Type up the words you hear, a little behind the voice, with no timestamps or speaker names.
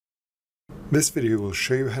This video will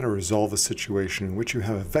show you how to resolve a situation in which you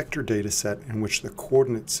have a vector dataset in which the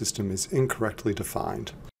coordinate system is incorrectly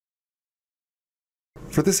defined.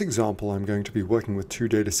 For this example, I'm going to be working with two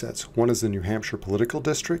datasets. One is the New Hampshire political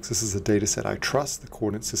districts. This is a dataset I trust. The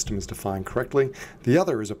coordinate system is defined correctly. The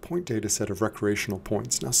other is a point dataset of recreational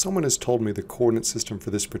points. Now, someone has told me the coordinate system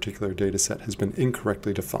for this particular dataset has been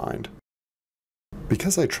incorrectly defined.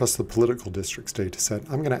 Because I trust the political districts dataset,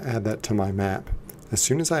 I'm going to add that to my map. As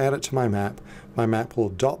soon as I add it to my map will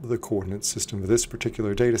adopt the coordinate system of this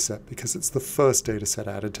particular dataset because it's the first dataset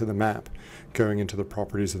added to the map. Going into the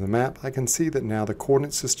properties of the map, I can see that now the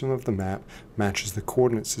coordinate system of the map matches the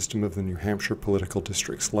coordinate system of the New Hampshire political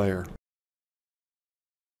districts layer.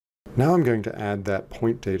 Now I'm going to add that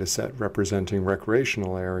point dataset representing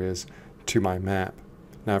recreational areas to my map.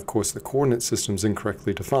 Now, of course, the coordinate system is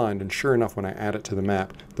incorrectly defined, and sure enough, when I add it to the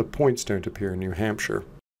map, the points don't appear in New Hampshire.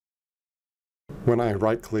 When I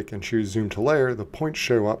right-click and choose Zoom to Layer, the points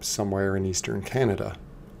show up somewhere in eastern Canada.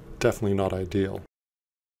 Definitely not ideal.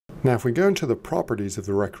 Now, if we go into the properties of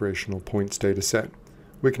the recreational points dataset,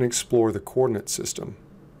 we can explore the coordinate system.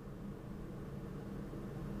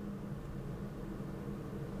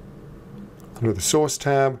 Under the Source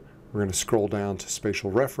tab, we're going to scroll down to Spatial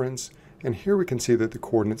Reference, and here we can see that the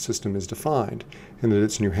coordinate system is defined, and that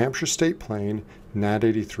it's New Hampshire State Plane, NAD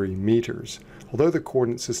 83 meters. Although the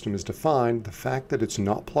coordinate system is defined, the fact that it's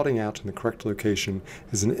not plotting out in the correct location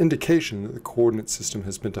is an indication that the coordinate system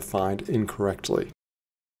has been defined incorrectly.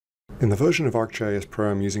 In the version of ArcGIS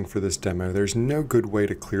Pro I'm using for this demo, there's no good way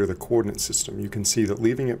to clear the coordinate system. You can see that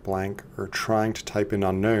leaving it blank or trying to type in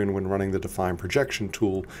unknown when running the Define Projection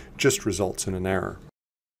tool just results in an error.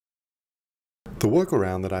 The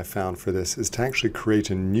workaround that I found for this is to actually create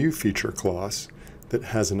a new feature class that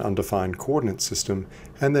has an undefined coordinate system,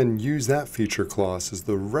 and then use that feature class as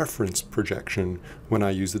the reference projection when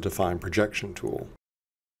I use the Define Projection tool.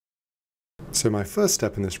 So my first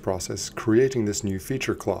step in this process is creating this new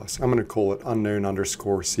feature class. I'm going to call it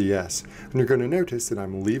unknown_CS, and you're going to notice that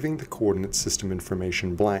I'm leaving the coordinate system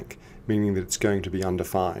information blank, meaning that it's going to be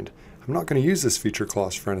undefined. I'm not going to use this feature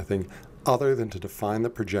class for anything other than to define the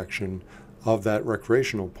projection of that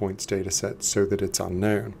recreational points dataset so that it's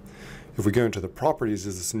unknown. If we go into the properties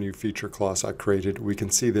of this new feature class I created, we can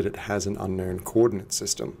see that it has an unknown coordinate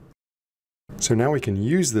system. So now we can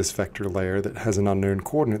use this vector layer that has an unknown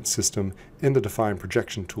coordinate system in the Define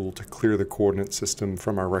Projection tool to clear the coordinate system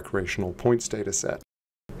from our recreational points dataset.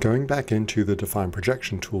 Going back into the Define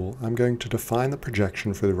Projection tool, I'm going to define the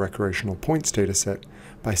projection for the recreational points dataset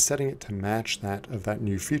by setting it to match that of that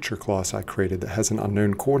new feature class I created that has an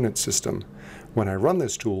unknown coordinate system. When I run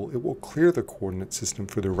this tool, it will clear the coordinate system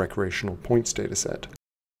for the recreational points dataset.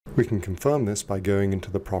 We can confirm this by going into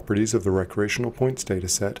the properties of the recreational points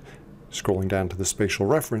dataset, scrolling down to the spatial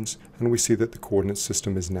reference, and we see that the coordinate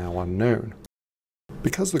system is now unknown.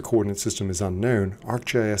 Because the coordinate system is unknown,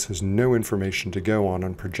 ArcGIS has no information to go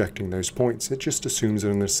on projecting those points. It just assumes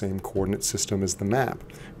they're in the same coordinate system as the map,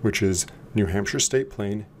 which is New Hampshire State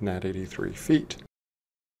Plane, NAD 83 feet.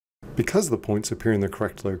 Because the points appear in the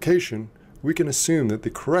correct location, we can assume that the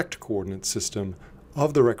correct coordinate system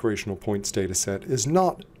of the recreational points dataset is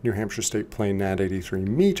not New Hampshire State Plane NAD 83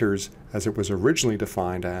 meters, as it was originally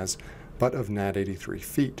defined as, but of NAD 83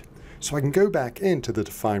 feet. So I can go back into the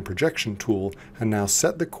Define Projection tool and now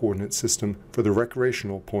set the coordinate system for the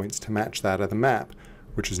recreational points to match that of the map,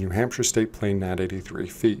 which is New Hampshire State Plane NAD 83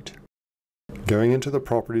 feet. Going into the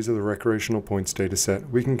properties of the recreational points dataset,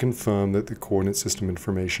 we can confirm that the coordinate system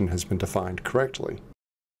information has been defined correctly.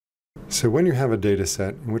 So when you have a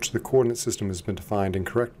dataset in which the coordinate system has been defined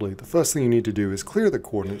incorrectly, the first thing you need to do is clear the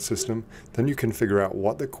coordinate system, then you can figure out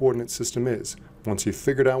what the coordinate system is. Once you've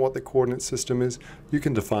figured out what the coordinate system is, you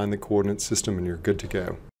can define the coordinate system and you're good to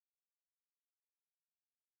go.